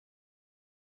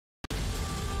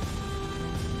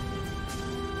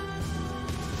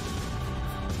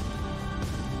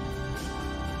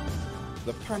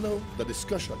the panel, the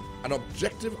discussion, an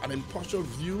objective and impartial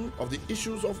view of the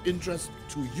issues of interest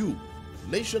to you.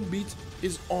 Nation Beat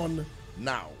is on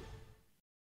now.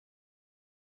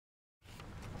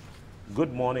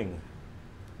 Good morning.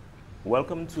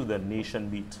 Welcome to the Nation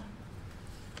Beat.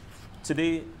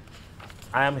 Today,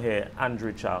 I am here,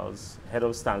 Andrew Charles, Head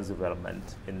of Standards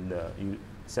Development in the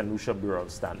St. Lucia Bureau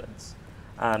of Standards.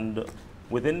 And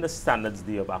within the Standards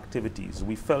Day of activities,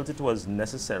 we felt it was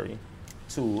necessary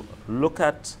to look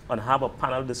at and have a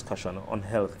panel discussion on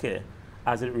healthcare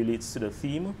as it relates to the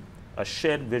theme, a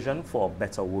shared vision for a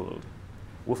better world,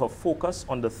 with a focus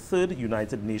on the third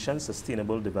United Nations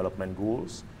Sustainable Development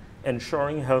Goals,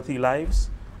 ensuring healthy lives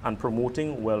and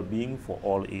promoting well-being for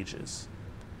all ages.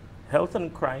 Health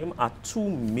and crime are two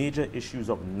major issues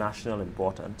of national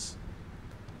importance,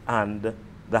 and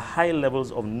the high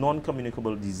levels of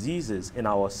non-communicable diseases in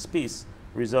our space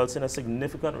results in a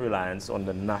significant reliance on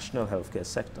the national healthcare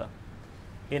sector.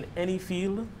 In any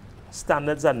field,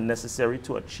 standards are necessary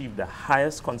to achieve the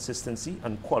highest consistency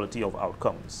and quality of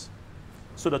outcomes.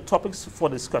 So the topics for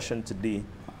discussion today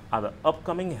are the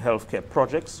upcoming healthcare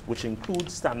projects, which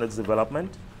include standards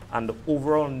development and the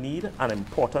overall need and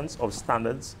importance of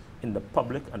standards in the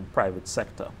public and private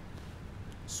sector.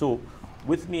 So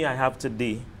with me, I have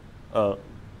today a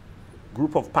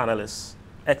group of panelists,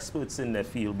 experts in their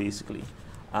field, basically.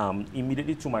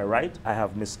 Immediately to my right, I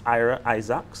have Ms. Ira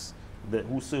Isaacs,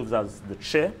 who serves as the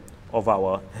chair of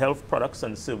our Health Products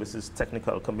and Services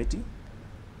Technical Committee.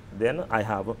 Then I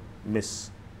have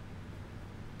Ms.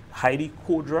 Heidi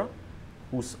Kodra,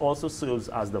 who also serves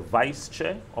as the vice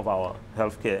chair of our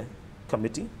Healthcare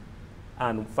Committee.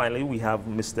 And finally, we have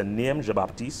Mr. Niam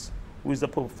Jabaptis, who is the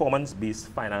Performance-Based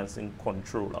Financing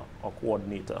Controller, or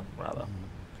Coordinator, rather.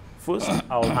 First,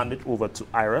 I'll hand it over to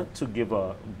Ira to give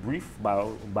a brief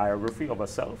biography of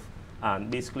herself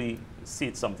and basically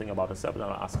say something about herself, and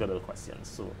I'll ask her the questions.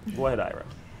 So go ahead, Ira.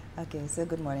 Okay, so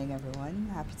good morning,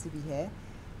 everyone. Happy to be here.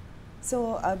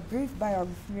 So a brief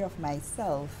biography of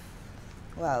myself,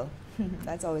 well,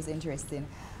 that's always interesting.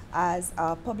 As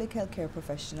a public healthcare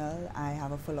professional, I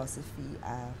have a philosophy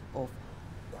of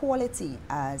quality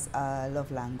as a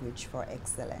love language for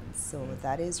excellence. So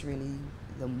that is really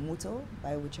the motto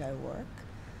by which I work.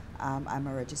 I'm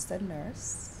a registered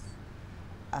nurse.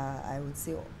 I would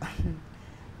say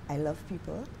I love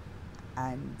people,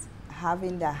 and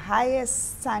having the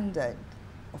highest standard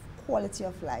of quality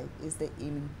of life is the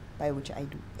aim by which I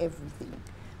do everything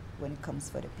when it comes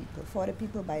for the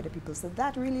people, by the people. So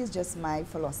that really is just my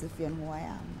philosophy and who I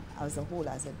am as a whole,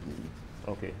 as a being.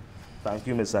 Okay, thank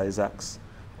you, Ms. Isaacs.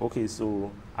 Okay,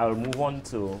 so I'll move on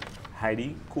to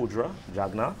Heidi Kodra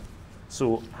Jagna.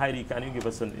 So Heidi, can you give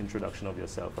us an introduction of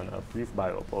yourself and a brief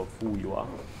bio of who you are?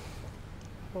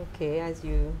 Okay, as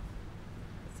you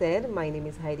said, my name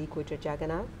is Heidi Kodra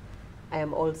Jagana. I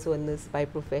am also a nurse by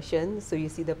profession, so you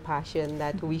see the passion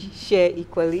that we share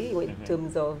equally in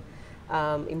terms of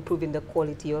improving the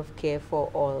quality of care for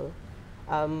all.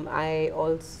 I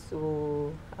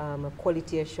also am a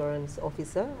quality assurance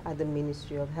officer at the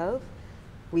Ministry of Health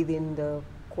within the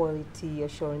quality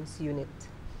assurance unit.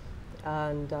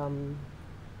 And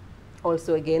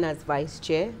also again as vice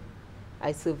chair,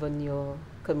 I serve on your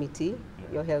committee,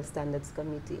 your health standards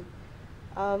committee.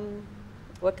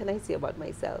 What can I say about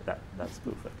myself? That's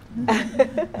perfect.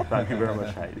 Thank you very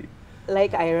much, Heidi.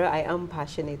 Like Ira, I am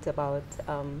passionate about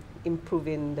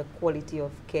improving the quality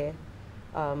of care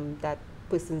that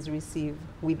persons receive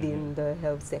within the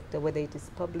health sector, whether it is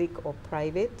public or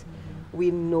private. We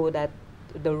know that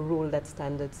the role that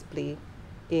standards play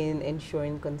in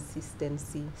ensuring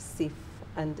consistency, safe,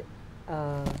 and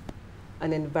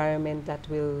an environment that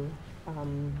will,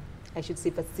 I should say,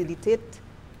 facilitate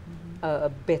a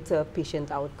better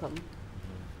patient outcome.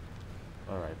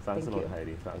 All right, thanks a lot,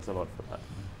 Heidi. Thanks a lot for that.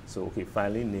 So, okay,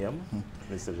 finally, Niam,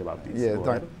 Mr. Jabaptis.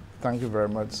 Yeah, thank you very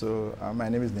much. So, my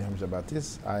name is Niam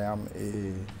Jabaptis. I am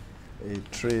a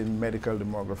trained medical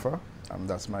demographer.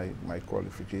 That's my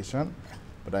qualification.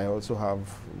 But I also have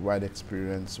wide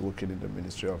experience working in the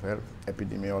Ministry of Health,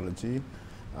 epidemiology,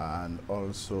 and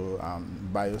also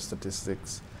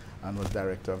biostatistics, and was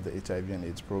director of the HIV and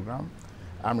AIDS program.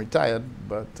 I'm retired,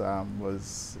 but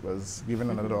was given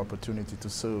another opportunity to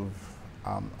serve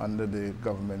under the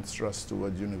government's thrust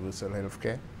towards universal health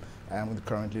care. I am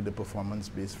currently the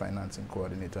performance-based financing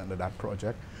coordinator under that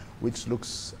project, which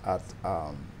looks at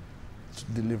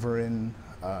delivering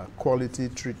quality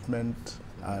treatment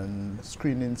and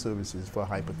screening services for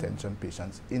hypertension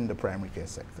patients in the primary care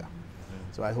sector.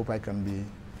 So I hope I can be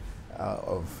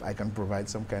I can provide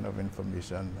some kind of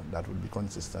information that would be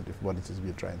consistent with what it is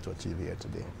we're trying to achieve here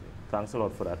today. Thanks a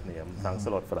lot for that, Niam. Thanks a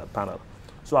lot for that panel.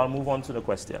 So I'll move on to the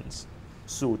questions.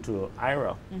 So to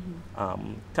Ira,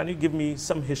 can you give me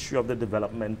some history of the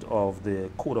development of the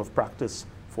Code of Practice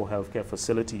for Healthcare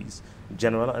Facilities,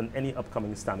 general, and any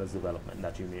upcoming standards development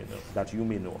that you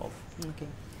may know of? Okay.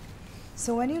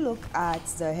 So when you look at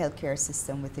the healthcare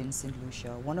system within St.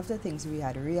 Lucia, one of the things we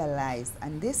had realized,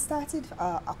 and this started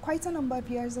quite a number of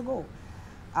years ago,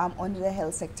 under the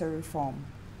health sector reform.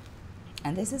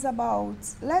 And this is about,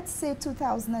 let's say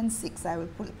 2006, I will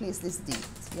place this date,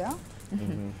 yeah?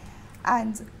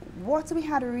 And what we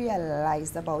had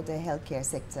realized about the healthcare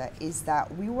sector is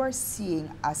that we were seeing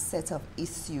a set of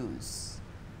issues.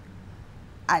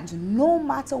 And no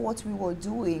matter what we were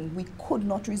doing, we could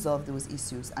not resolve those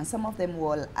issues. And some of them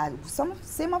were,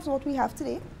 same as what we have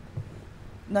today.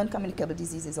 Non-communicable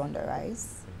diseases on the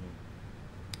rise.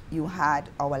 You had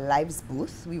our lives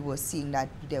booth. We were seeing that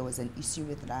there was an issue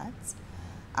with that.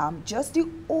 Just the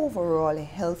overall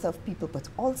health of people, but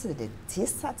also the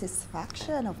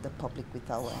dissatisfaction of the public with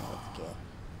our healthcare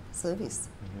service.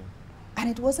 And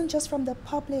it wasn't just from the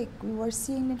public. We were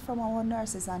seeing it from our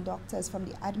nurses and doctors, from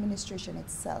the administration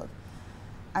itself.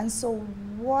 And so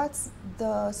what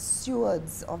the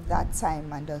stewards of that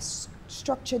time and the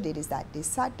structure did is that they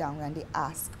sat down and they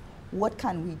asked, what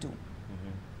can we do?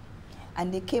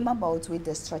 And they came about with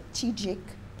the strategic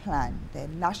plan, the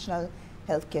National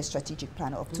Healthcare Strategic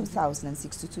Plan of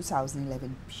 2006 to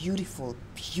 2011. Beautiful,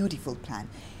 beautiful plan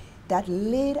that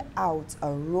laid out a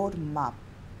roadmap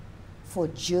for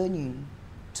journeying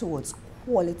towards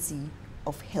quality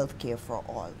of healthcare for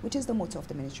all, which is the motto of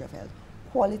the Ministry of Health,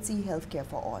 quality healthcare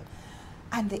for all.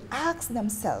 And they asked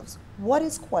themselves, what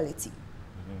is quality?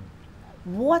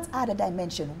 What are the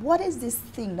dimensions? What is this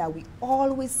thing that we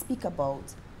always speak about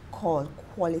called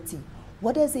quality?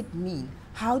 What does it mean?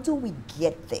 How do we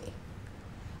get there?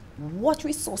 What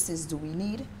resources do we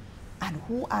need? And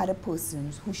who are the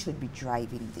persons who should be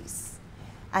driving this?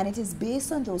 And it is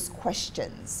based on those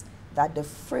questions that the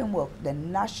framework, the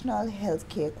National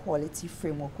Healthcare Quality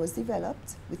Framework, was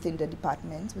developed within the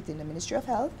department, within the Ministry of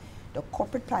Health, the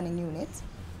Corporate Planning Unit.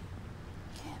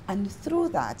 And through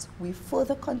that, we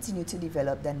further continue to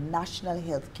develop the National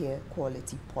Healthcare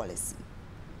Quality Policy.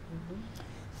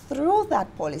 Through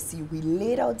that policy, we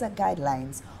laid out the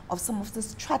guidelines of some of the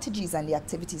strategies and the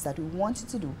activities that we wanted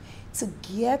to do to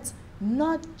get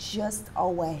not just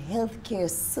our healthcare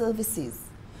services,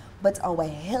 but our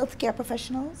healthcare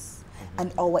professionals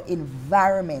and our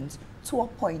environment to a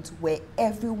point where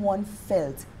everyone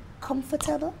felt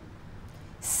comfortable,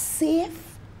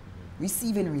 safe,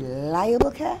 receiving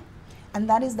reliable care, and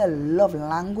that is the love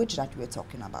language that we're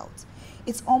talking about.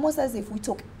 It's almost as if we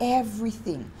took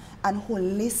everything and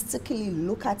holistically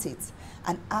look at it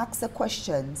and ask the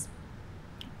questions,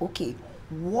 okay,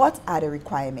 what are the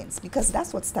requirements? Because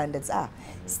that's what standards are.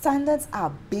 Standards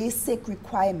are basic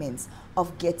requirements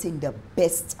of getting the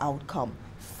best outcome,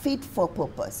 fit for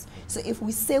purpose. So if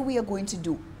we say we are going to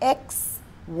do X,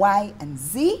 Y, and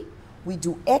Z, we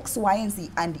do X, Y, and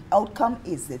Z, and the outcome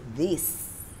is this,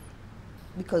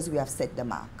 because we have set the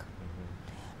mark.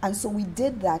 And so we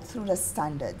did that through the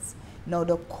standards. Now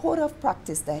the Code of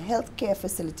Practice, the Healthcare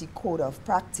Facility Code of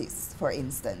Practice, for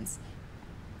instance,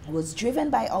 was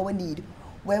driven by our need,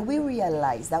 where we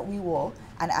realized that we were,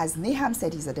 and as Nahum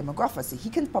said, he's a demographer, so he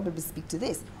can probably speak to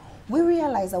this, we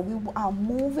realized that we are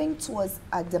moving towards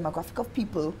a demographic of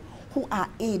people who are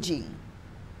aging.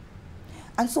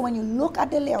 And so when you look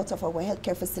at the layout of our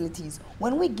healthcare facilities,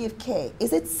 when we give care,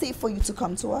 is it safe for you to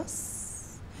come to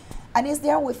us? And is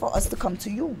there a way for us to come to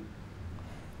you?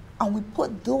 And we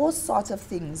put those sorts of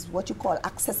things, what you call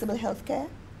accessible healthcare,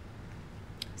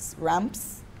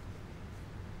 ramps,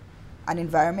 an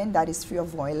environment that is free of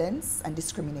violence and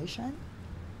discrimination,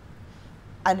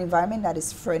 an environment that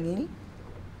is friendly,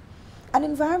 an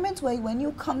environment where when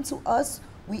you come to us,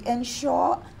 we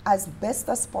ensure as best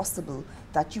as possible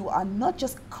that you are not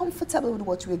just comfortable with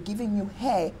what we're giving you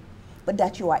here, but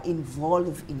that you are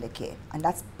involved in the care. And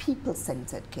that's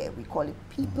people-centered care. We call it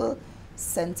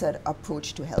people-centered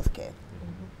approach to healthcare.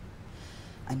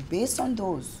 And based on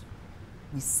those,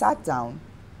 we sat down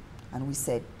and we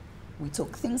said, we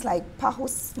took things like PAHO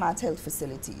Smart Health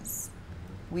Facilities.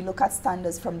 We look at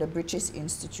standards from the British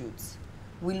Institute.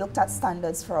 We looked at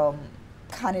standards from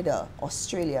Canada,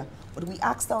 Australia, but we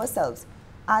asked ourselves,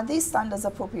 are these standards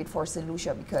appropriate for St.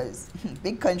 Lucia? Because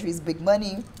big countries, big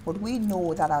money, but we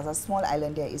know that as a small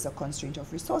island there is a constraint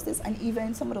of resources, and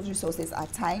even some of those resources are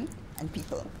time and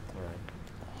people. Right.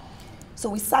 So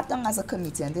we sat down as a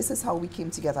committee, and this is how we came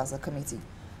together as a committee.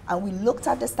 And we looked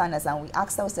at the standards and we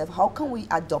asked ourselves, how can we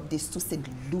adopt this to St.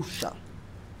 Lucia?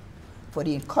 For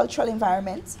the cultural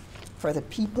environment, for the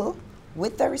people,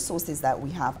 with the resources that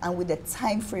we have and with the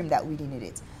time frame that we need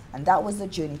it. And that was the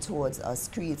journey towards us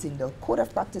creating the code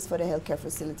of practice for the healthcare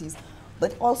facilities,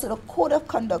 but also the code of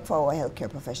conduct for our healthcare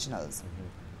professionals.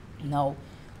 Now,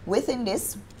 within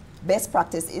this, best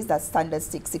practice is that standards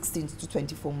take 16 to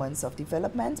 24 months of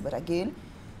development, but again,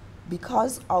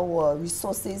 because our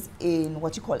resources in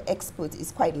what you call expert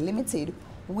is quite limited,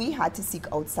 we had to seek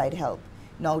outside help.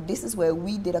 Now, this is where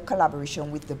we did a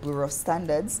collaboration with the Bureau of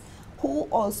Standards, who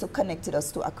also connected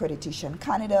us to Accreditation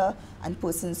Canada and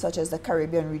persons such as the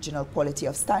Caribbean Regional Quality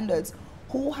of Standards,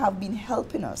 who have been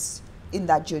helping us in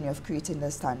that journey of creating the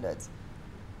standards.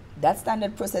 That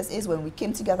standard process is when we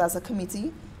came together as a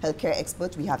committee, healthcare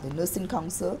experts, we have the Nursing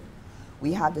Council,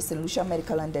 we have the St. Lucia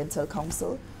Medical and Dental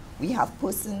Council, we have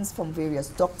persons from various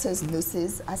doctors,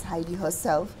 nurses, as Heidi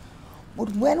herself.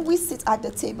 But when we sit at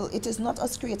the table, it is not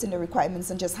us creating the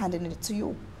requirements and just handing it to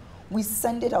you. We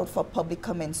send it out for public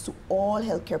comments to all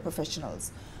healthcare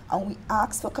professionals. And we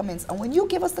ask for comments. And when you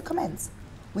give us the comments,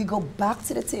 we go back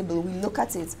to the table, we look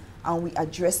at it, and we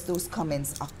address those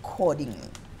comments accordingly.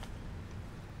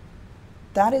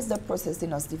 That is the process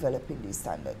in us developing these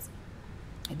standards.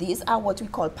 These are what we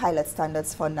call pilot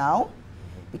standards for now,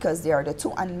 because they are the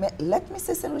two. And let me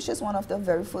say, St. Lucia is one of the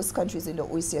very first countries in the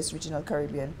OECS regional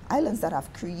Caribbean islands that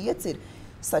have created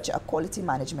such a quality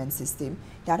management system,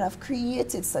 that have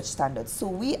created such standards. So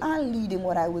we are leading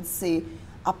what I would say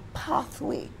a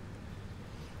pathway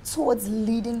towards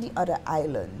leading the other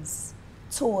islands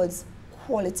towards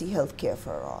quality healthcare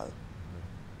for all.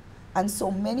 And so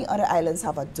many other islands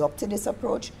have adopted this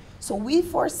approach. So we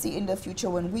foresee in the future,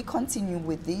 when we continue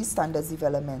with these standards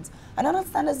development, and other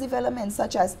standards development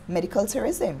such as medical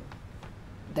tourism,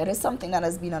 that is something that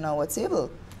has been on our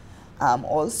table.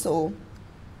 Also,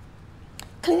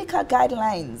 clinical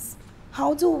guidelines.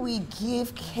 How do we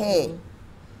give care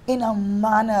in a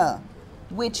manner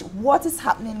which what is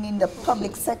happening in the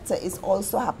public sector is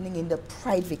also happening in the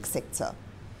private sector?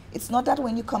 It's not that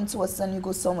when you come to us and you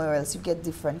go somewhere else, you get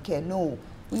different care. No,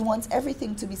 we want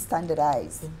everything to be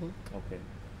standardized. Okay.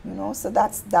 You know, so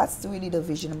that's really the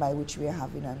vision by which we are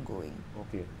having and going.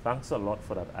 Okay, thanks a lot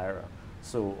for that, Ira.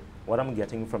 So what I'm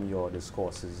getting from your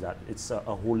discourse is that it's a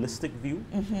holistic view,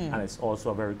 and it's also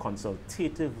a very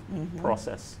consultative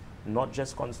process, not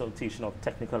just consultation of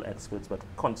technical experts, but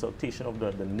consultation of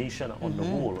the nation on the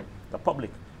whole, the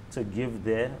public, to give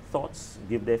their thoughts,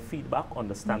 give their feedback on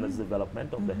the standards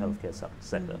development of the healthcare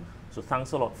sector. So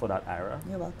thanks a lot for that, Ira.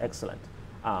 You're welcome. Excellent.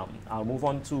 I'll move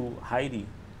on to Heidi.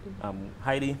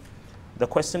 Heidi, the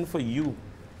question for you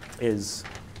is,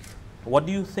 what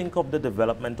do you think of the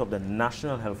development of the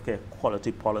National Healthcare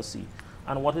Quality Policy,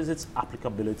 and what is its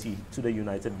applicability to the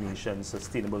United Nations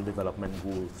Sustainable Development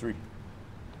Goal 3?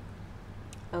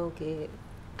 Okay,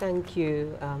 thank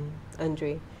you,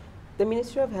 Andre. The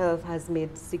Ministry of Health has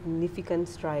made significant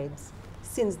strides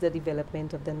since the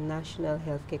development of the National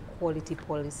Healthcare Quality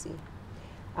Policy.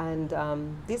 And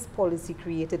this policy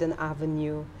created an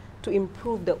avenue to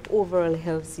improve the overall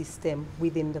health system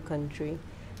within the country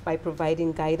by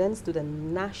providing guidance to the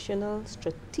National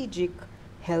Strategic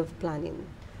Health Planning.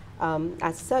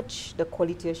 As such, the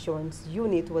Quality Assurance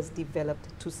Unit was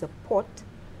developed to support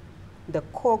the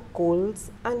core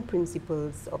goals and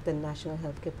principles of the National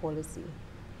Healthcare Policy,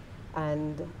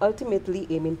 and ultimately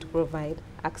aiming to provide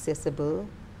accessible,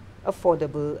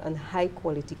 affordable, and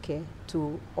high-quality care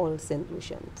to all St.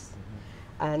 Lucians.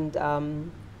 And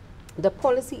the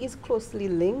policy is closely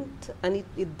linked, and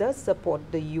it does support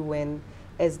the UN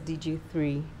SDG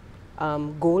 3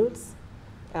 goals,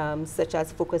 such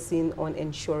as focusing on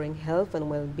ensuring health and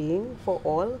well-being for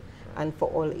all and for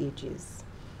all ages.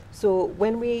 So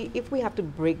if we have to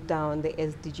break down the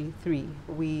SDG 3,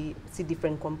 we see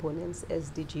different components,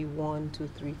 SDG 1, 2,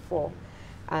 3, 4.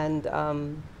 And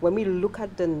when we look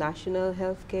at the National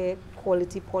Healthcare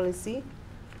Quality Policy,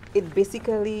 it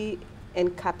basically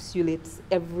encapsulates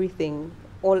everything,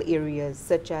 all areas,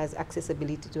 such as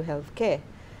accessibility to healthcare.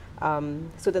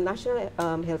 So the National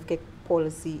Healthcare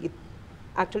Policy, it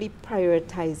actually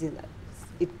prioritizes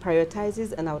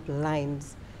and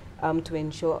outlines to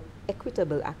ensure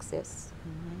equitable access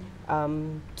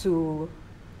to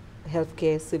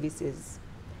healthcare services.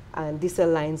 And this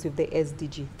aligns with the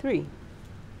SDG 3,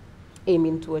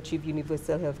 aiming to achieve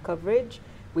universal health coverage,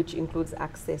 which includes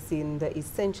accessing the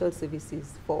essential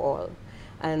services for all.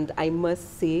 And I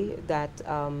must say that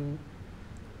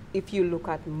if you look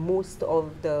at most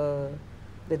of the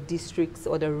districts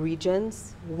or the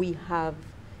regions, we have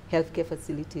healthcare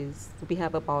facilities. We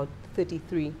have about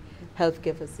 33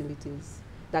 healthcare facilities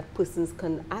that persons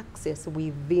can access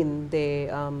within their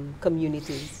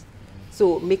communities.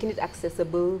 So making it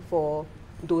accessible for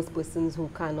those persons who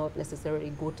cannot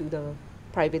necessarily go to the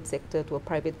private sector, to a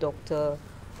private doctor,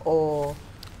 or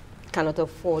cannot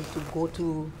afford to go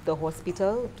to the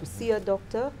hospital to see a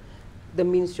doctor, the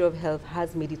Ministry of Health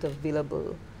has made it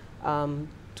available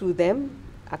to them,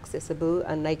 accessible,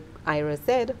 and like Ira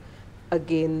said,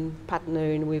 again,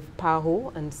 partnering with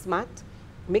PAHO and SMART,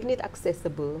 making it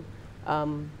accessible,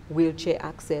 wheelchair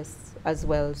access as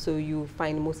well. So you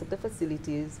find most of the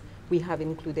facilities, we have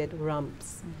included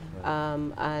ramps.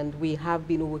 And we have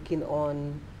been working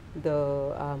on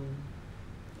the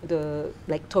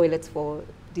like toilets for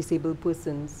disabled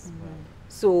persons.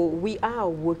 So we are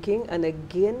working, and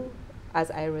again,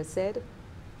 as Ira said,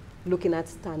 looking at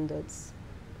standards.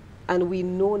 And we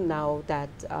know now that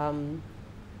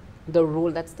the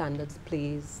role that standards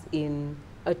plays in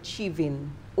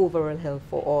achieving overall health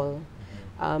for all.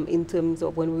 In terms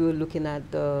of when we were looking at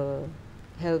the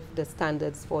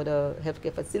standards for the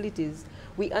healthcare facilities,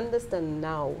 we understand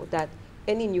now that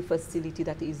any new facility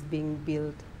that is being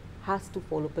built has to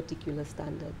follow particular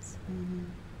standards.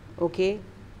 Okay?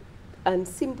 And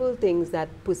simple things that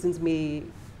persons may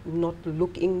not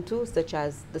look into, such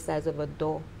as the size of a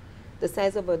door. The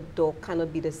size of a door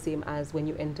cannot be the same as when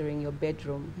you're entering your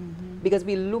bedroom. Because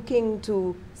we're looking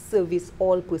to service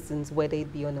all persons, whether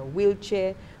it be on a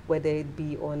wheelchair, whether it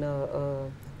be on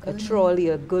a trolley,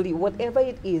 a gully, whatever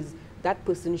it is, that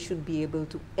person should be able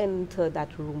to enter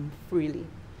that room freely.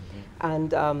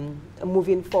 And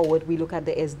moving forward, we look at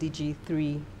the SDG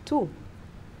 3.2,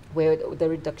 where the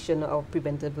reduction of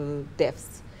preventable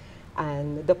deaths.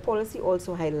 And the policy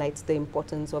also highlights the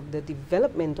importance of the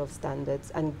development of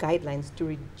standards and guidelines to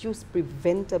reduce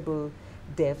preventable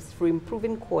deaths through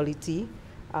improving quality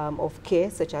of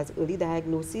care, such as early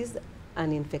diagnosis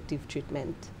and effective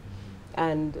treatment.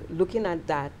 And looking at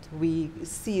that, we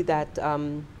see that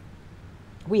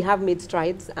we have made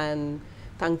strides, and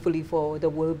thankfully for the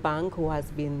World Bank, who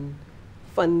has been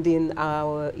funding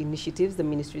our initiatives, the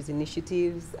ministry's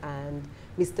initiatives, and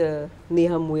Mr.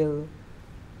 Nahum will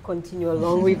continue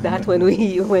along with that when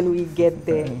we get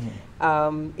there,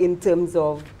 in terms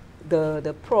of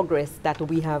the progress that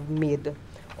we have made.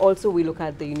 Also, we look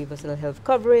at the universal health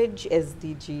coverage,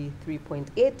 SDG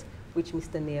 3.8, which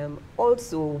Mr. Nahum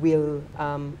also will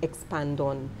expand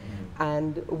on.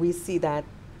 And we see that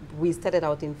we started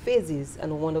out in phases,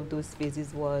 and one of those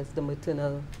phases was the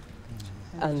maternal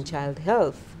and child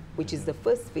health, which is the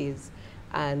first phase.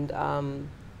 And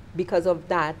because of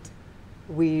that,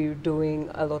 we're doing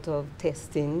a lot of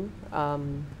testing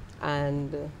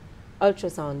and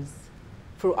ultrasounds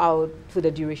for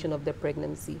the duration of the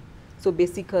pregnancy. So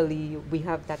basically, we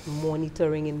have that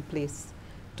monitoring in place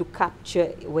to capture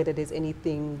whether there's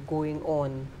anything going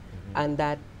on, and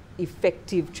that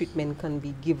effective treatment can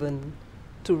be given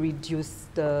to reduce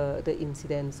the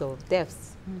incidence of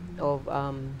deaths, of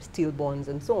stillborns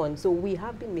and so on. So we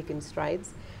have been making strides,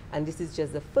 and this is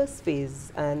just the first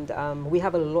phase. And we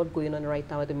have a lot going on right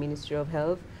now at the Ministry of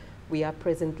Health. We are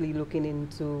presently looking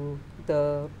into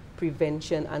the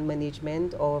prevention and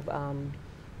management of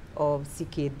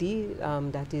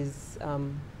CKD, that is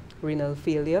renal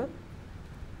failure,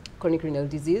 chronic renal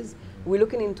disease. We're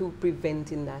looking into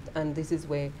preventing that, and this is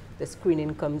where the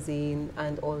screening comes in,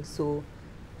 and also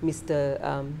Mr.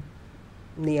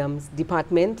 Nahum's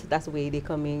department, that's where they're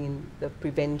coming in, the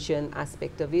prevention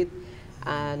aspect of it.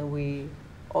 And we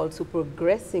also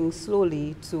progressing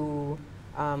slowly to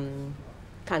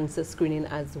cancer screening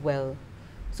as well.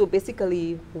 So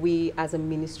basically, we as a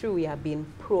ministry, we are being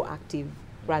proactive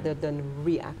rather than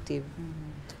reactive.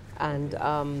 And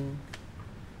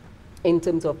in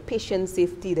terms of patient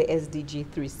safety, the SDG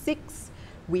 3.6,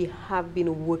 we have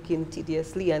been working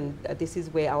tediously, and this is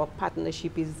where our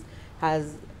partnership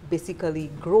has basically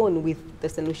grown with the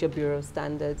St. Lucia Bureau of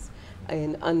Standards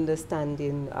in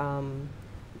understanding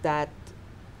that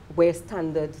where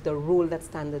standards, the role that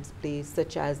standards play,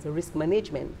 such as risk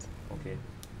management. Okay.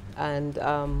 And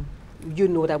you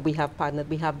know that we have partnered,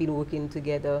 we have been working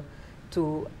together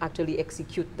to actually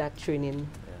execute that training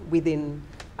within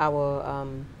our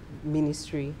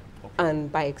ministry,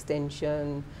 and by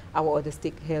extension, our other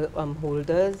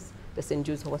stakeholders, the St.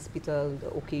 Jude's Hospital, the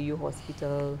OKU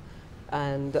Hospital,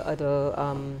 and the other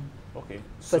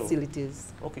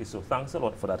facilities. Okay, so thanks a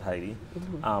lot for that, Heidi.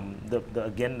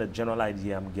 Again, the general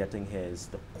idea I'm getting here is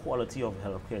the quality of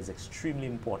healthcare is extremely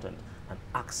important, and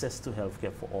access to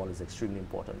healthcare for all is extremely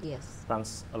important. Yes.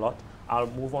 Thanks a lot. I'll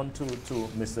move on to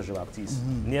Mr. Jean-Baptiste.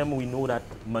 Nahum, we know that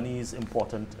money is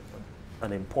important,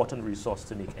 an important resource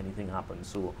to make anything happen.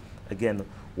 So again,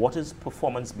 what is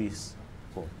performance-based?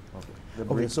 Oh,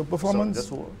 okay. Okay, so performance. So just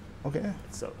hold. Okay.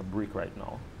 It's a break right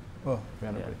now. Oh, we are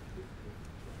on a Yeah. break.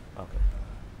 Okay.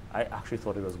 I actually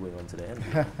thought it was going on to the end.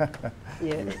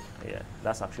 Yeah. Yeah,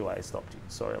 that's actually why I stopped you.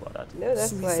 Sorry about that. No, that's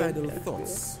Suicidal fine.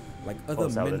 thoughts, like other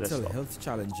so I would just mental stop. health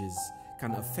challenges,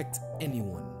 can affect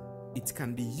anyone. It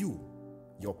can be you,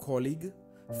 your colleague,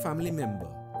 family member,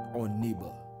 or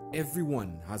neighbor.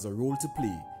 Everyone has a role to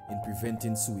play in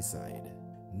preventing suicide.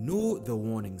 Know the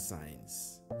warning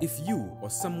signs. If you or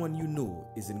someone you know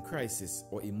is in crisis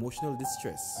or emotional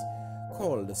distress,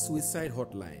 call the suicide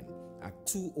hotline at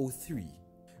 203.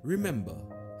 Remember,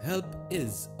 help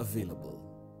is available.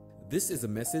 This is a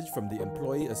message from the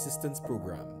Employee Assistance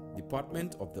Program,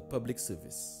 Department of the Public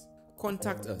Service.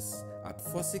 Contact us at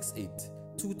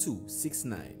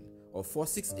 468-2269 or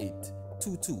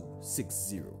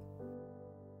 468-2260.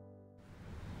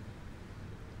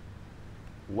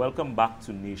 Welcome back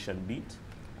to Nation Beat,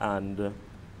 and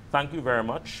thank you very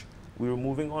much. We're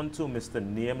moving on to Mr.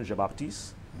 Niem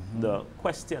Jean-Baptiste. The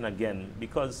question again,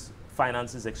 because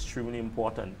finance is extremely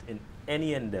important in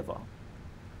any endeavor,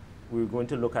 we're going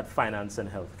to look at finance and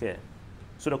healthcare.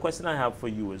 So the question I have for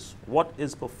you is, what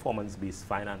is performance-based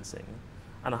financing,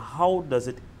 and how does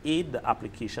it aid the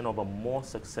application of a more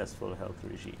successful health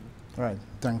regime? Right,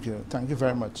 thank you. Thank you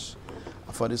very much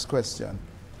for this question.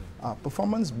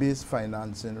 Performance-based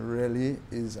financing really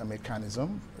is a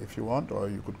mechanism, if you want, or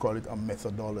you could call it a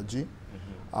methodology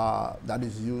that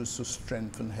is used to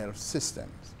strengthen health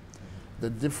systems. The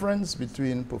difference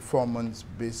between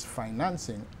performance-based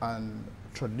financing and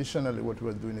traditionally what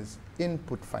we're doing is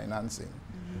input financing.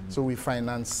 So we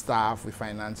finance staff, we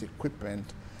finance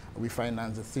equipment, we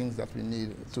finance the things that we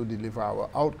need to deliver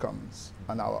our outcomes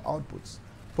and our outputs.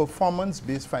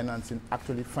 Performance-based financing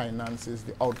actually finances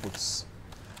the outputs.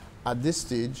 At this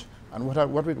stage, and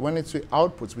when it's with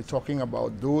outputs, we're talking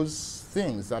about those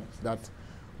things that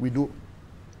we do.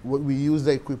 We use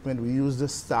the equipment, we use the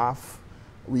staff,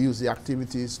 we use the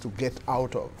activities to get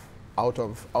out of our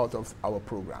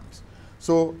programs.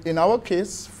 So in our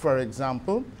case, for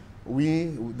example,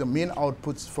 the main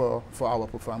outputs for our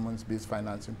performance-based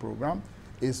financing program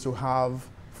is to have,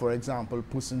 for example,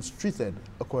 persons treated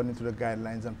according to the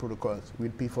guidelines and protocols.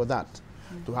 We'd pay for that.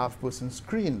 To have persons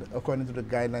screened according to the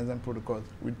guidelines and protocols,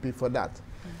 we'd pay for that.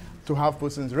 To have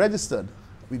persons registered,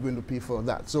 we're going to pay for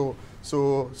that. So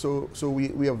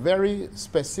we are very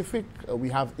specific. We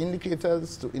have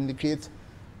indicators to indicate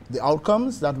the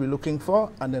outcomes that we're looking for,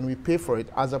 and then we pay for it,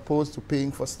 as opposed to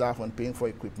paying for staff and paying for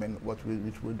equipment, which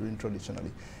we're doing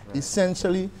traditionally. Right.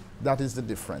 Essentially, that is the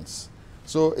difference.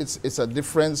 So it's a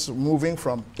difference moving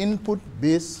from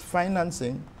input-based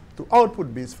financing to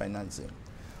output-based financing.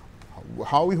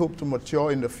 How we hope to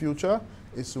mature in the future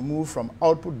is to move from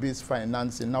output-based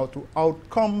financing now to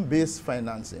outcome-based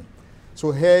financing.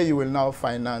 So here you will now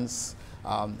finance,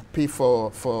 pay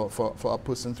for a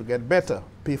person to get better,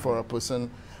 pay for a person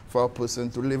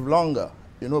to live longer,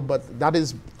 you know. But that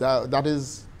is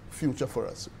future for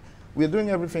us. We're doing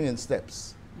everything in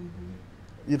steps.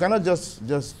 You cannot just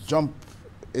jump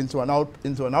into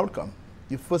an outcome.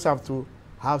 You first have to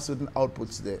have certain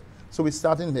outputs there. So we're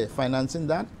starting there, financing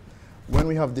that. When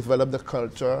we have developed the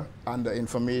culture and the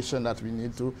information that we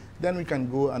need to, then we can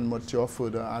go and mature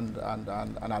further and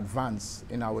advance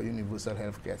in our universal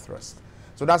healthcare thrust.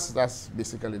 So that's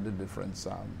basically the difference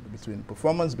between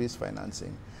performance-based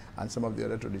financing and some of the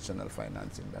other traditional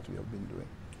financing that we have been doing.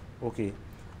 Okay,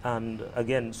 and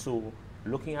again, so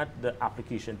looking at the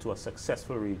application to a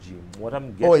successful regime, what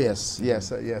I'm getting... Oh, yes,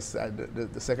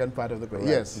 the second part of the question,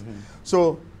 yes.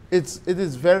 So it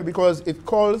is very, because it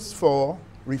calls for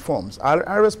reforms.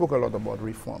 I spoke a lot about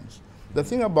reforms. The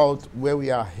thing about where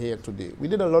we are here today, we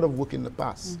did a lot of work in the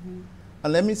past.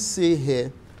 And let me say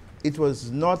here, it was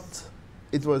not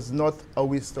a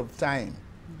waste of time.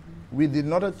 We did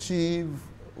not achieve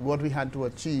what we had to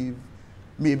achieve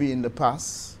maybe in the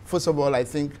past. First of all, I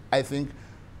think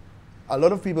a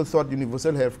lot of people thought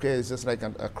universal healthcare is just like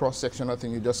a cross-sectional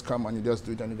thing. You just come and you just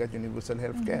do it and you get universal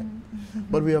healthcare.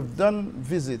 But we have done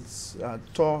visits,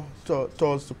 tours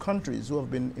to countries who have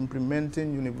been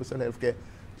implementing universal healthcare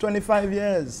 25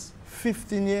 years,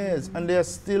 15 years, and they are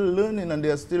still learning and they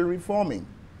are still reforming.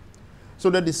 So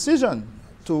the decision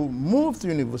to move to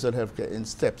universal healthcare in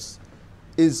steps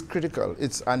is critical.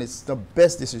 It's the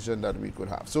best decision that we could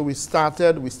have. So we start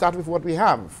with what we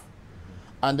have.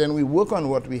 And then we work on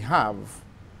what we have,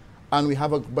 and we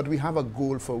have a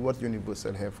goal for what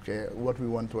universal healthcare, what we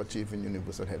want to achieve in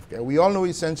universal healthcare. We all know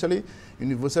essentially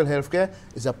universal healthcare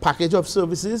is a package of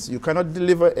services. You cannot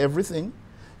deliver everything.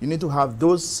 You need to have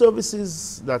those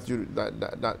services that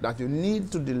you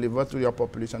need to deliver to your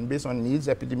population based on needs,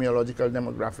 epidemiological,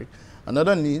 demographic, and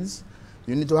other needs.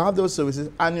 You need to have those services,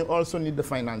 and you also need the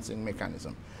financing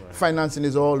mechanism. Right. Financing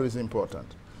is always important.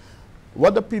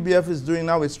 What the PBF is doing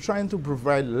now is trying to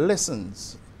provide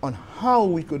lessons on how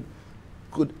we could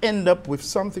end up with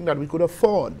something that we could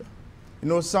afford. You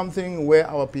know, something where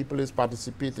our people is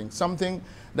participating, something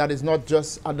that is not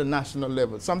just at the national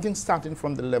level, something starting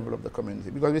from the level of the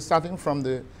community, because we're starting from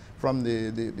the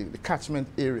catchment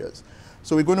areas.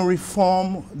 So we're going to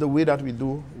reform the way that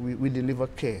we deliver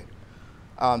care.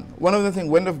 One of the things,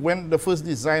 when the first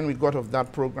design we got of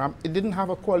that program, it didn't have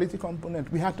a quality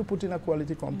component. We had to put in a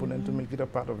quality component to make it a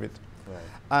part of it. Right.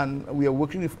 And we are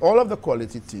working with all of the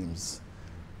quality teams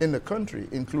in the country,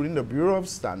 including the Bureau of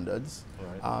Standards,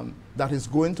 right, that is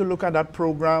going to look at that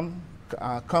program,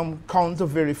 counter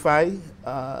verify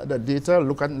the data,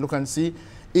 look and see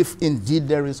if indeed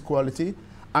there is quality.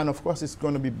 And of course, it's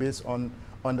going to be based on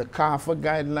the CARFA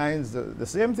guidelines, the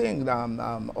same thing,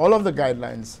 all of the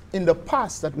guidelines in the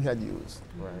past that we had used.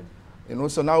 Right. You know,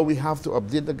 so now we have to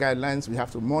update the guidelines, we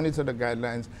have to monitor the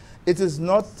guidelines. It is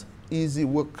not easy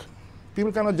work.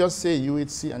 People cannot just say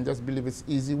UHC and just believe it's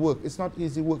easy work. It's not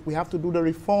easy work. We have to do the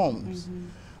reforms.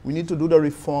 We need to do the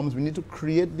reforms. We need to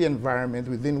create the environment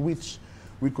within which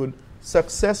we could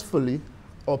successfully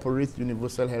operate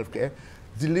universal healthcare,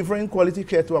 delivering quality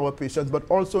care to our patients, but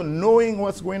also knowing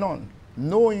what's going on.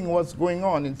 Knowing what's going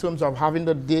on in terms of having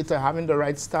the data, having the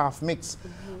right staff mix,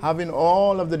 having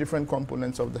all of the different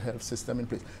components of the health system in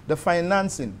place. The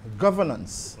financing,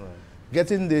 governance, right,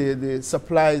 getting the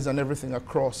supplies and everything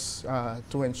across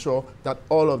to ensure that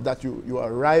all of that you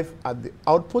arrive at the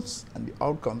outputs and the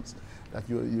outcomes that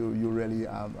you really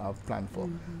have planned for.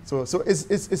 So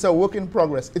it's a work in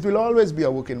progress. It will always be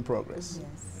a work in progress.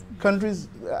 Yes. Countries,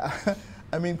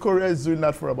 I mean, Korea is doing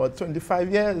that for about 25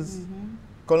 years.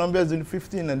 Colombia is doing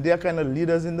 15, and they are kind of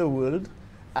leaders in the world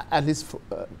at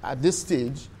this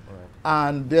stage, right,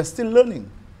 and they're still learning.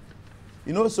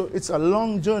 You know, so it's a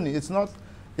long journey. It's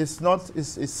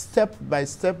step by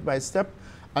step by step,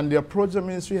 and the approach the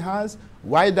ministry has.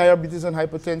 Why diabetes and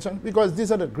hypertension? Because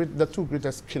these are the two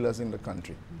greatest killers in the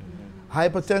country.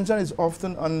 Hypertension is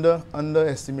often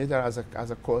underestimated as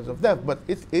a cause of death, but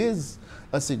it is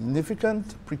a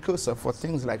significant precursor for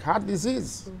things like heart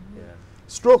disease,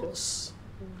 strokes.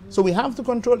 So we have to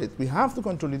control it. We have to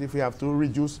control it if we have to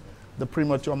reduce the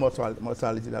premature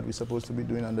mortality that we're supposed to be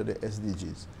doing under the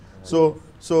SDGs. So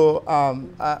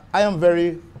I am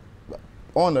very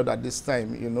honored at this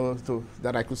time, you know,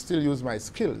 that I could still use my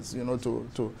skills, you know,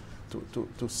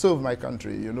 to serve my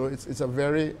country. You know, it's a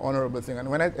very honorable thing. And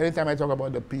anytime I talk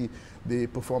about the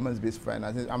performance-based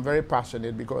finance, I'm very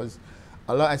passionate because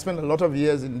I spent a lot of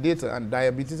years in data, and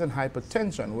diabetes and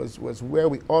hypertension was where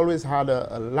we always had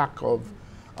a lack of.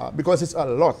 Because it's a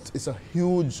lot, it's a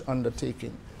huge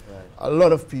undertaking. Right. A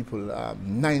lot of people,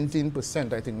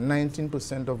 19%, I think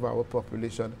 19% of our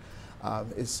population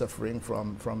is suffering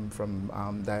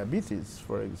from diabetes,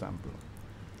 for example.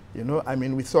 You know, I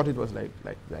mean, we thought it was like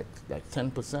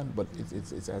 10%, but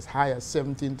it's as high as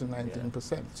 17 to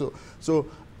 19%. Yeah. So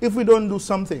if we don't do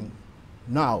something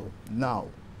now,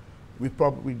 we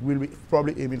will be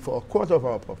probably aiming for a quarter of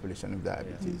our population with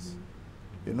diabetes. Yeah.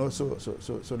 You know, so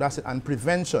that's it. And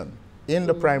prevention in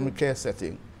the primary care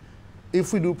setting.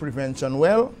 If we do prevention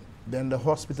well, then the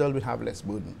hospital will have less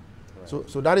burden. Right.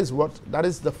 So that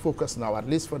is the focus now, at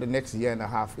least for the next year and a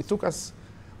half. It took us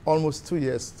almost 2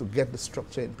 years to get the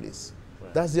structure in place.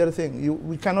 Right. That's the other thing.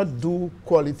 We cannot do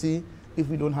quality if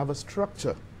we don't have a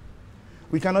structure.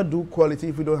 We cannot do quality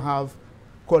if we don't have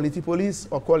quality police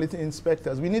or quality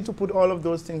inspectors. We need to put all of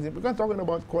those things in. We're talking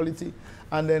about quality,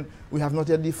 and then we have not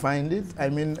yet defined it. I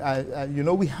mean, you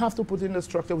know, we have to put in the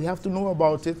structure, we have to know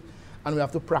about it, and we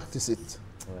have to practice it.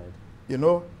 Right. You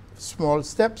know, small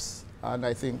steps, and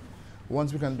I think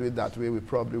once we can do it that way, we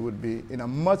probably would be in a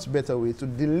much better way to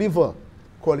deliver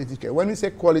quality care. When we say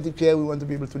quality care, we want to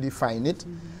be able to define it.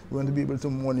 We want to be able to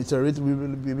monitor it. We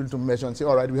will be able to measure and say,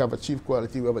 all right, we have achieved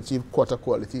quality, we have achieved quarter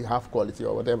quality, half quality,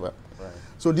 or whatever. Right.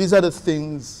 So these are the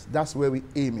things, that's where we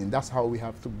aim in. That's how we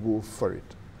have to go for it.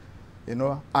 You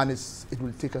know, and it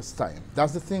will take us time.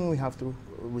 That's the thing we have to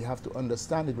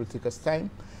understand. It will take us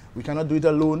time. We cannot do it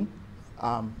alone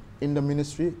in the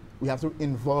ministry. We have to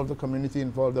involve the community,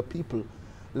 involve the people,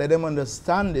 let them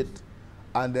understand it,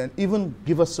 and then even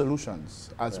give us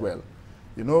solutions as well.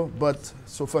 You know, but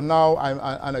so for now,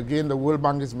 and again, the World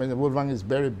Bank is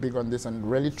very big on this and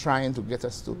really trying to get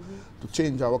us to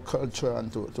change our culture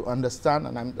and to understand,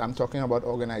 and I'm talking about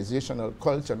organizational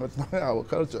culture, not our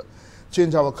culture.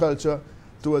 Change our culture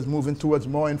towards moving towards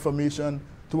more information,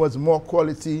 towards more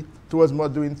quality, towards more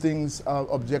doing things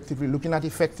objectively, looking at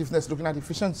effectiveness, looking at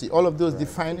efficiency, all of those,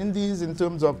 defining these in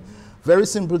terms of very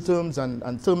simple terms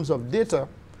and terms of data,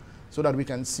 so that we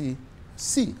can see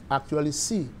actually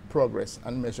see progress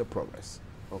and measure progress.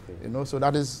 Okay. You know, so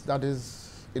that is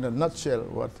in a nutshell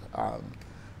what.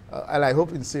 And I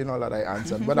hope in saying all that I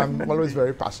answered, but I'm always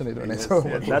very passionate on it. Yes, So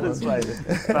yes, that is fine.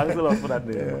 Thanks a lot for that,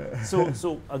 Neham.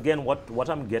 So again, what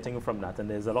I'm getting from that, and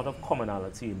there's a lot of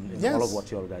commonality in all of what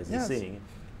you all guys are saying,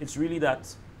 it's really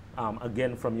that,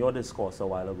 again, from your discourse a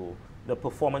while ago, the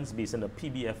performance-based and the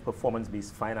PBF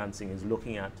performance-based financing is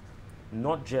looking at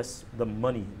not just the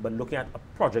money, but looking at a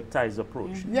projectized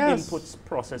approach. Inputs,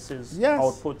 processes,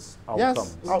 outputs,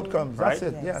 outcomes. Outcomes, right?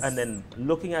 that's it, yes. And then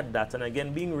looking at that, and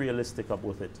again, being realistic up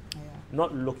with it.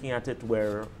 Not looking at it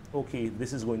where, okay,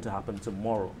 this is going to happen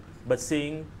tomorrow, but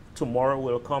saying tomorrow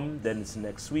will come, then it's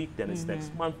next week, then it's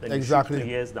next month, then it's 2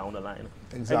 years down the line.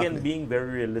 Again, being very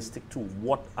realistic to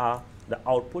what are the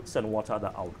outputs and what are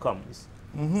the outcomes.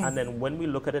 And then when we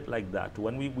look at it like that,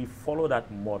 when we follow that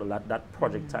model, that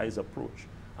projectized approach,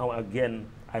 again,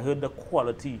 I heard the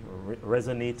quality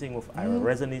resonating with Ira,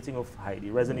 resonating with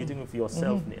Heidi, resonating with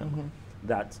yourself, Neham,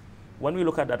 that when we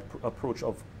look at that approach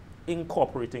of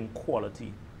incorporating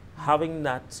quality, having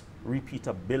that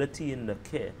repeatability in the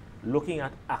care, looking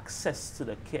at access to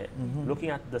the care, looking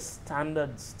at the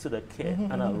standards to the care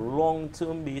on a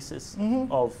long-term basis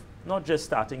of not just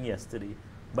starting yesterday,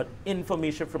 but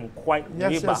information from quite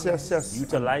way back,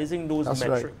 utilizing those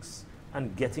metrics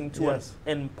and getting to an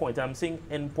end point. I'm saying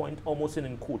end point almost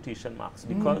in quotation marks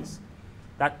because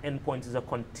that end point is a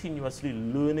continuously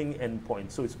learning end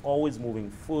point. So it's always moving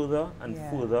further and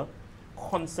further,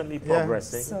 constantly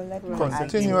progressing. So let me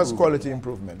continuous quality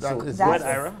improvement. So that's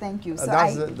Ira? thank you. So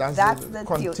that's the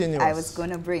continuous. I was going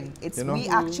to bring. It's we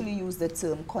actually use the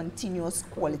term continuous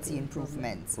quality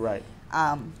improvement. Right.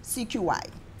 CQI.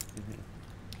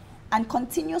 And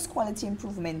continuous quality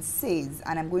improvement says,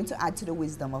 and I'm going to add to the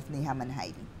wisdom of Neham and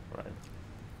Heidi. Right.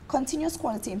 Continuous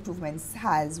quality improvements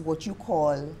has what you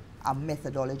call a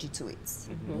methodology to it.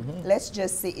 Let's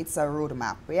just say it's a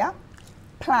roadmap, yeah?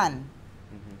 Plan,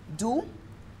 do,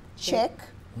 check,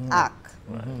 act.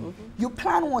 You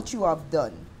plan what you have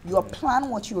done. You plan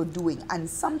what you're doing. And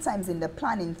sometimes in the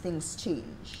planning, things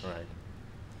change. Right.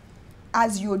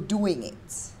 As you're doing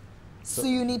it. So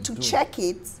you need to check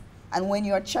it. And when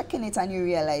you're checking it and you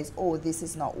realize, oh, this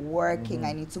is not working,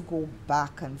 I need to go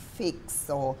back and fix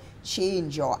or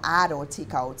change or add or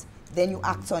take out, then you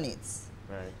act on it.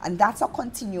 Right. And that's a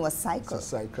continuous cycle. It's a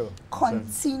cycle.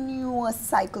 Continuous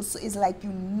cycle. So it's like you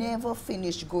never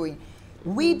finish going.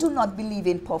 We do not believe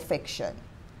in perfection.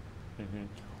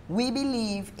 We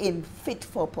believe in fit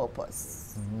for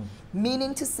purpose.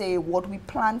 Meaning to say what we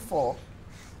plan for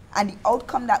and the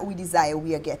outcome that we desire,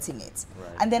 we are getting it. Right.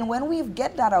 And then when we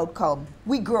get that outcome,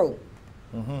 we grow.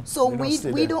 So we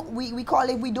call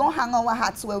it, we don't hang our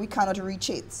hats where we cannot reach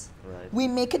it. Right. We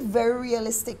make it very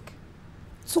realistic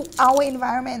to our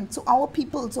environment, to our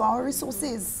people, to our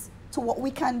resources, to what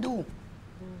we can do.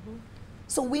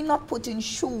 So we're not putting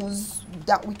shoes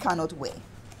that we cannot wear.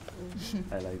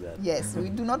 I like that. Yes, we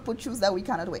do not put shoes that we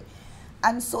cannot wear.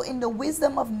 And so in the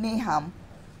wisdom of Neham,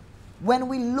 when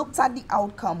we looked at the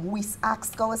outcome, we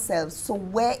asked ourselves, so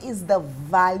where is the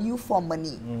value for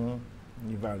money?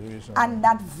 Evaluation. And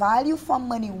that value for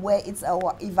money, where it's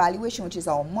our evaluation, which is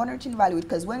our monitoring value,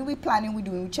 because when we're planning,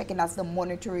 we're checking, that's the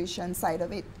monitoration side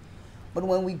of it. But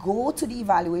when we go to the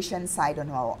evaluation side on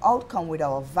our outcome with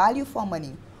our value for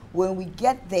money, when we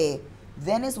get there,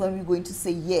 then is when we're going to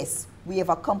say, yes, we have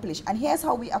accomplished. And here's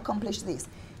how we accomplish this.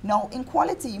 Now, in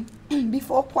quality,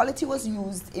 before quality was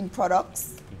used in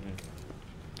products,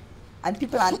 and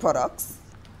people aren't products,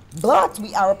 but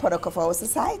we are a product of our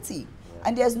society.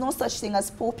 And there's no such thing as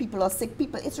poor people or sick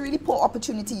people. It's really poor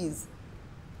opportunities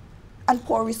and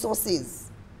poor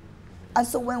resources. And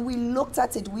so when we looked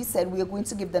at it, we said we are going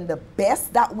to give them the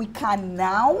best that we can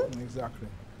now. Exactly.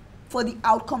 For the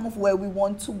outcome of where we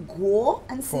want to go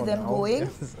and see them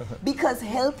going. Because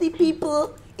healthy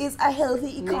people is a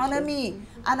healthy economy.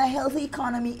 And a healthy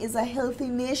economy is a healthy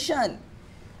nation.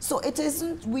 So it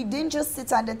isn't, we didn't just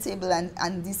sit at the table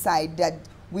and decide that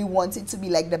we wanted to be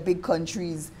like the big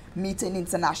countries meeting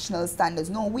international standards.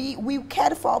 No, we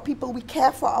cared for our people, we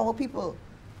care for our people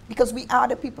because we are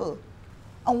the people.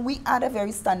 And we are the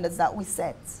very standards that we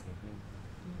set.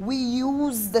 We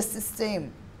use the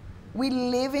system. We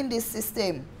live in this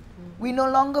system. We no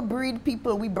longer breed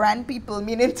people, we brand people,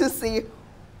 meaning to say,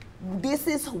 this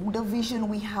is the vision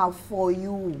we have for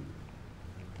you.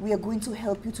 We are going to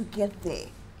help you to get there.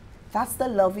 That's the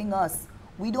loving us.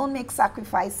 We don't make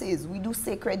sacrifices. We do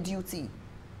sacred duty.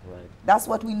 Right. That's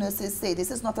what we nurses say.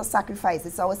 This is not a sacrifice.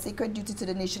 It's our sacred duty to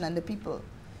the nation and the people.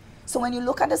 So when you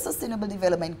look at the Sustainable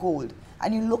Development Goal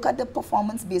and you look at the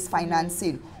performance-based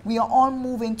financing, we are all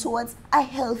moving towards a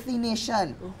healthy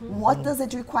nation. What does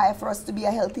it require for us to be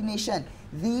a healthy nation?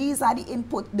 These are the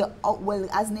input, well,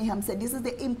 as Nahum said, this is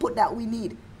the input that we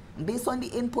need. Based on the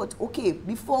input, okay,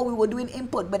 before we were doing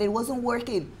input, but it wasn't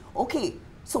working. Okay,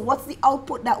 so what's the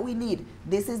output that we need?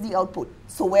 This is the output.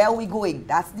 So where are we going?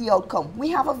 That's the outcome. We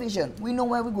have a vision. We know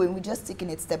where we're going. We're just taking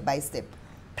it step by step.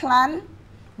 Plan,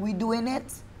 we're doing it.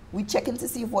 We're checking to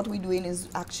see if what we're doing is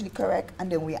actually correct, and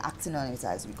then we're acting on it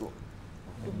as we go.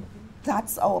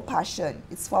 That's our passion.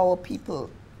 It's for our people.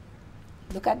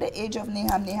 Look at the age of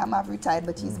Nahum. Nahum have retired,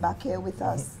 but he's back here with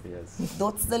us. Yes.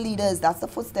 That's the leaders. That's the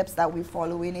footsteps that we're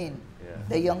following in. Yeah.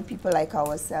 The young people like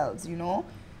ourselves, you know.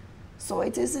 So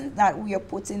it isn't that we are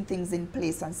putting things in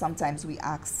place and sometimes we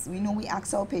ask. We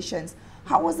ask our patients,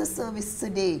 how was the service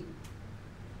today?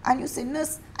 And you say,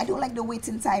 nurse, I don't like the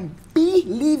waiting time.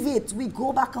 Believe it. We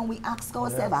go back and we ask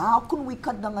ourselves, how can we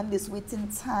cut down on this waiting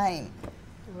time?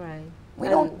 Right. We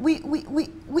don't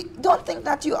think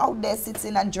that you're out there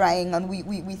sitting and drying and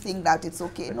we think that it's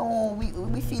okay. No,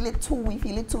 we feel it too. We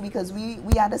feel it too because we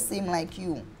are the same like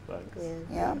you. Yeah.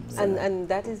 Yeah. And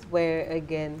that is where,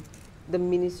 again, the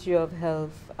Ministry of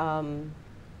Health,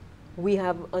 we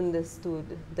have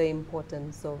understood the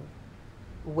importance of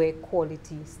where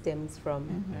quality stems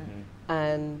from.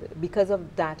 And because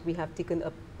of that, we have taken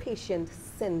a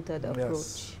patient-centered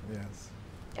approach. Yes.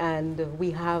 And we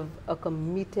have a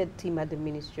committed team at the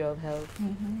Ministry of Health.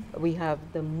 We have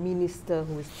the minister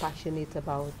who is passionate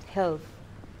about health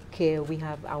care. We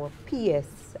have our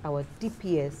PS, our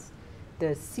DPS,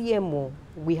 the CMO.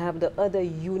 We have the other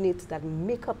units that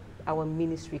make up our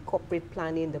ministry, corporate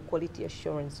planning, the quality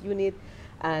assurance unit.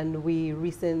 And we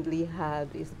recently had,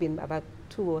 it's been about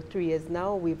 2 or 3 years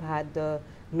now, we've had the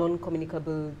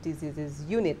non-communicable diseases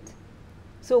unit.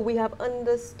 So we have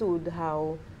understood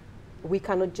how we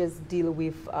cannot just deal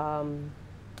with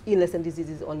illness and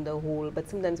diseases on the whole, but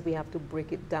sometimes we have to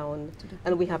break it down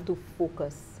and we have to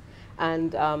focus.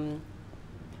 And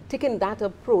taking that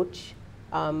approach,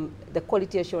 the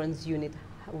quality assurance unit,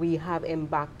 we have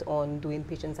embarked on doing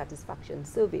patient satisfaction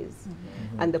surveys.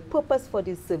 And the purpose for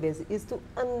these surveys is to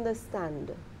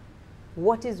understand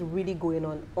what is really going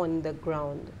on the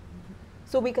ground.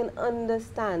 So we can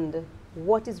understand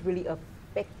what is really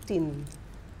affecting,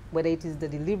 whether it is the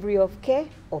delivery of care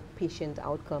or patient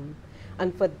outcome.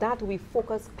 And for that, we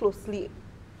focus closely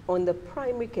on the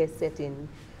primary care setting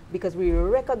because we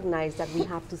recognize that we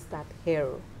have to start here.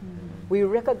 We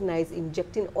recognize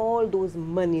injecting all those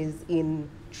monies in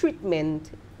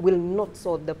treatment will not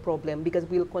solve the problem because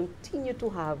we'll continue to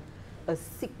have a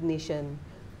sick nation.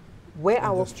 Where And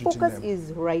our just treating focus them.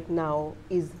 is right now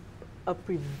is a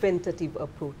preventative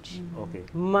approach, Okay.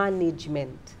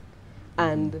 management.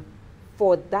 And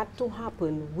for that to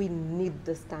happen, we need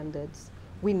the standards,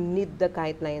 we need the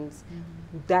guidelines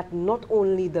that not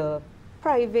only the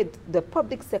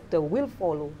public sector will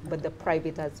follow, but the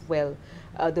private as well.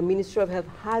 The Ministry of Health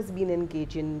has been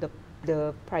engaging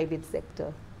the private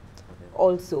sector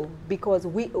also because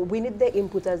we need their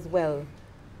input as well.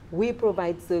 We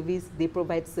provide service, they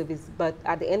provide service, but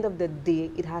at the end of the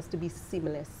day, it has to be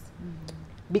seamless.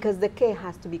 Because the care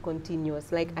has to be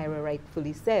continuous, like Ira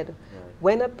rightfully said. Right.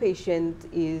 When a patient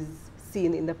is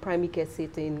seen in the primary care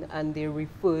setting and they're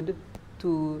referred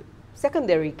to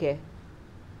secondary care,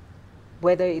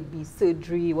 whether it be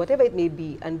surgery, whatever it may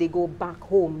be, and they go back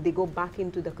home, they go back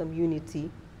into the community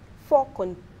for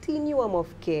continuum of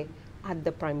care at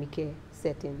the primary care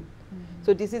setting.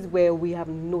 So this is where we have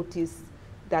noticed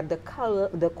that the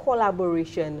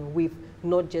collaboration with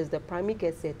not just the primary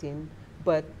care setting,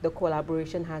 but the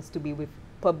collaboration has to be with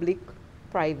public,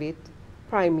 private,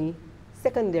 primary,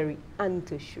 secondary, and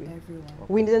tertiary. Everyone.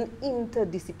 We need an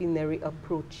interdisciplinary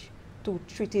approach to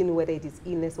treating whether it is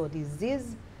illness or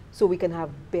disease so we can have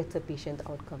better patient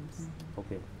outcomes.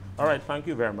 Okay. All right. Thank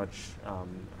you very much,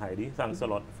 Heidi. Thanks a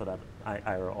lot for that,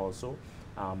 Ira, also.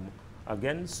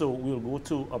 Again, so we'll go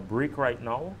to a break right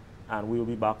now, and we'll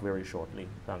be back very shortly.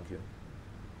 Thank you.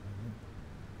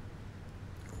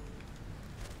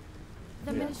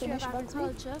 The Ministry of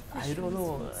Agriculture, Fisheries, don't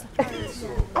know. Food Security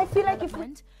and I feel like if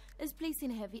Development is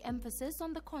placing heavy emphasis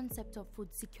on the concept of food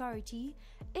security.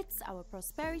 It's our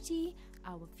prosperity,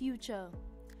 our future.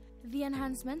 The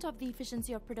enhancement of the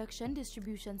efficiency of production,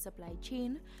 distribution, supply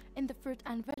chain in the fruit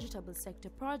and vegetable sector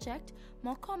project,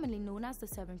 more commonly known as the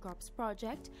 7 Crops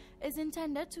Project, is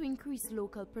intended to increase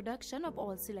local production of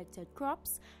all selected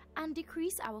crops and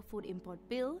decrease our food import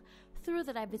bill through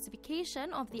the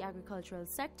diversification of the agricultural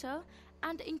sector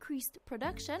and increased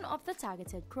production of the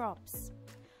targeted crops.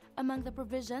 Among the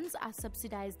provisions are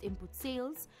subsidized input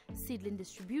sales, seedling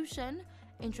distribution,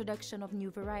 introduction of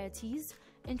new varieties,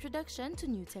 introduction to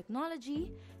new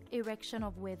technology, erection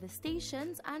of weather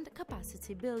stations, and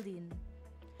capacity building.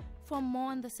 For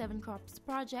more on the 7 Crops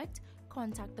project,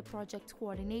 contact the project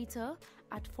coordinator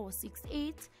at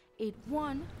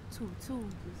 468-8122.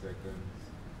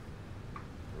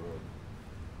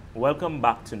 Welcome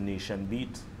back to Nation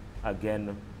Beat.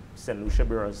 Again, St. Lucia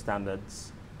Bureau of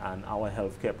Standards and our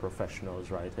healthcare professionals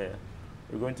right here.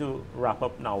 We're going to wrap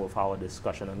up now with our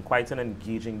discussion, and quite an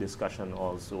engaging discussion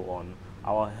also on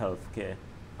our healthcare,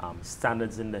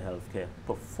 standards in the healthcare,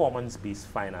 performance-based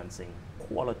financing,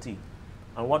 quality,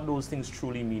 and what those things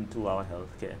truly mean to our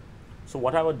healthcare. So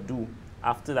what I would do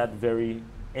after that very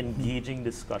engaging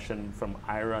discussion from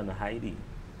Ira and Heidi,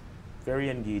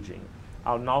 very engaging,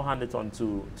 I'll now hand it on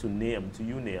to Nahum, to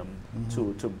you, Nahum,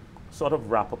 to sort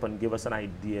of wrap up and give us an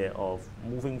idea of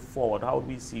moving forward. How do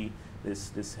we see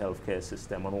this healthcare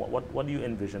system, and what do you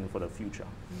envision for the future?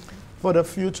 For the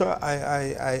future,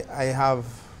 I have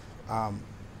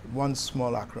one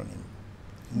small acronym,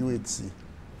 UHC.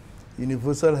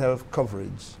 Universal Health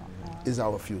Coverage is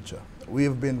our future.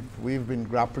 We've been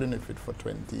grappling with it for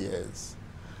 20 years.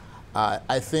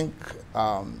 I think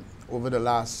over the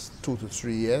last 2 to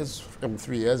 3 years, and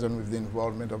with the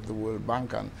involvement of the World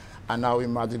Bank, and now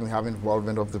imagine we have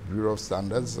involvement of the Bureau of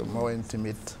Standards, more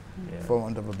intimate, for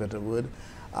want of a better word.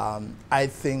 I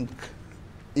think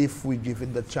if we give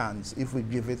it the chance, if we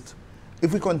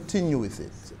continue with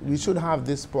it, we should have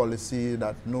this policy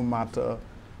that no matter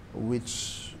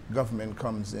which government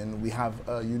comes in, we have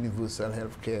a universal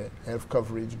health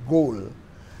coverage goal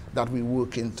that we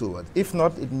work into it. If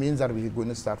not, it means that we're going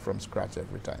to start from scratch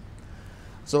every time.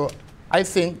 So I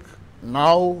think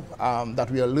now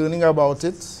that we are learning about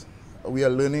it, we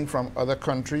are learning from other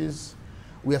countries.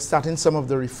 We are starting some of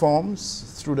the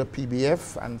reforms through the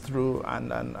PBF and through and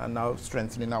now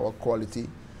strengthening our quality,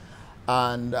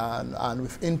 and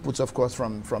with inputs, of course,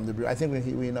 from the Bureau. I think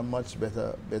we're in a much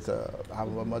better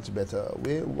have a much better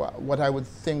way. What I would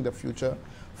think the future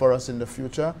for us in the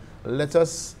future, let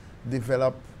us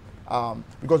develop,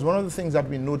 because one of the things that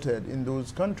we noted in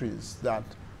those countries that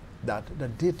the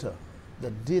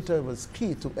data was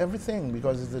key to everything,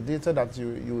 because it's the data that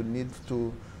you need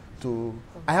to.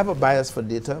 I have a bias for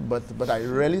data, but I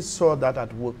really saw that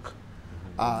at work.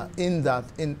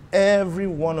 In every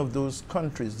one of those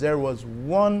countries, there was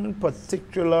one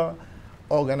particular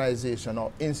organization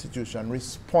or institution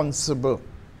responsible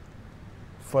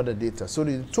for the data. So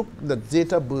they took the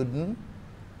data burden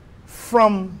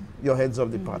from your heads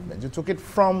of department. You took it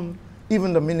from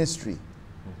even the ministry,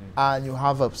 and you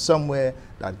have somewhere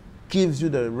that gives you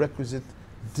the requisite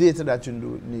data that you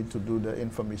need to do the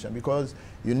information, because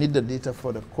you need the data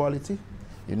for the quality,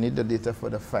 you need the data for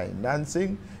the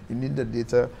financing, you need the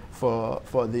data for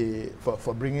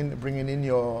bringing in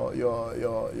your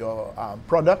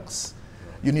products,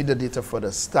 you need the data for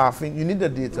the staffing, you need the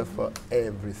data for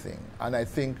everything. And I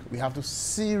think we have to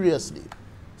seriously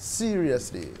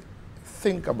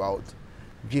think about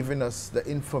giving us the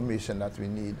information that we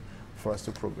need for us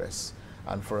to progress,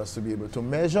 and for us to be able to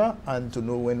measure and to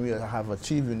know when we have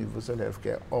achieved universal health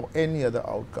care or any other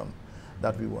outcome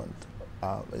that we want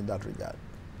in that regard.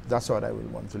 That's what I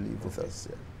would want to leave with us.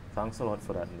 Yeah. Thanks a lot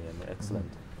for that, Nahum.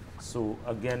 Excellent. So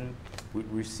again,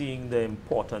 we're seeing the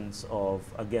importance of,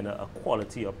 again, a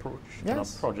quality approach, and a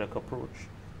project approach,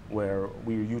 where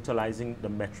we're utilizing the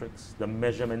metrics. The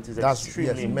measurement is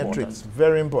extremely important. Metrics,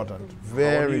 very important.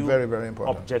 Very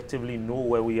important. Objectively know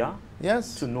where we are.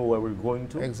 Yes. To know where we're going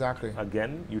to. Exactly.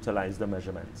 Again, utilize the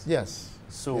measurements. Yes.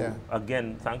 So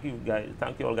again, thank you guys.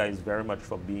 Thank you all guys very much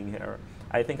for being here.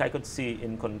 I think I could say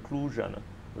in conclusion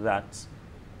that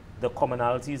the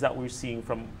commonalities that we're seeing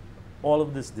from all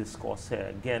of this discourse here,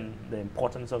 again, the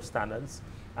importance of standards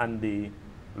and the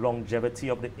longevity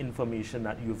of the information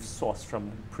that you've sourced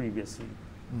from previously,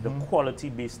 the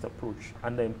quality-based approach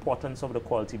and the importance of the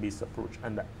quality-based approach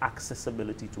and the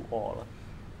accessibility to all,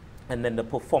 and then the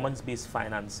performance-based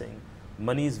financing.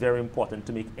 Money is very important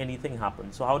to make anything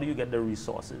happen. So how do you get the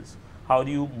resources? How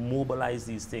do you mobilize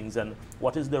these things, and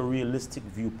what is the realistic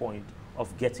viewpoint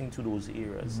of getting to those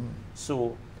areas?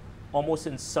 So almost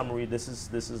in summary, this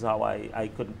is how I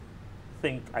could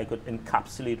think I could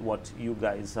encapsulate what you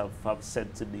guys have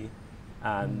said today,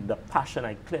 and the passion.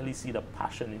 I clearly see the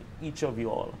passion in each of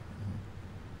you all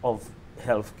of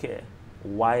healthcare,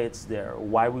 why it's there,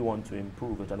 why we want to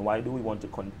improve it, and why do we want to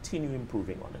continue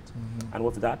improving on it. And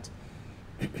with that,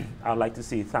 I'd like to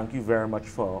say thank you very much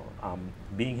for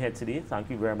being here today. Thank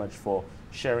you very much for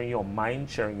sharing your mind,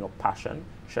 sharing your passion,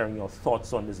 sharing your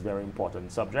thoughts on this very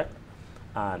important subject.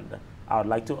 And I would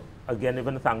like to again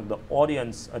even thank the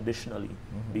audience additionally,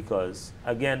 because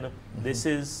again, this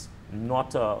is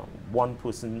not a one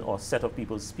person or set of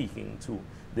people speaking to.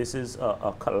 This is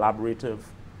a collaborative,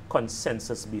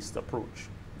 consensus-based approach.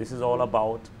 This is all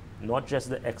about not just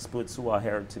the experts who are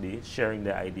here today sharing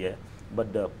their idea,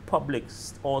 but the public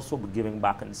also giving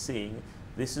back and saying,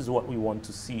 this is what we want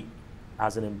to see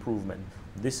as an improvement.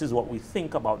 This is what we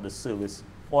think about the service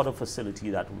or the facility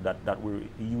that we're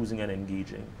using and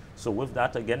engaging. So with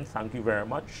that, again, thank you very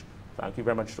much. Thank you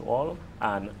very much to all.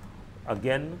 And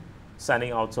again,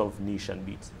 signing out of Nation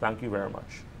Beat. Thank you very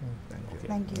much. Thank you.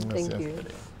 Thank you. Thank you.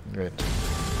 Great.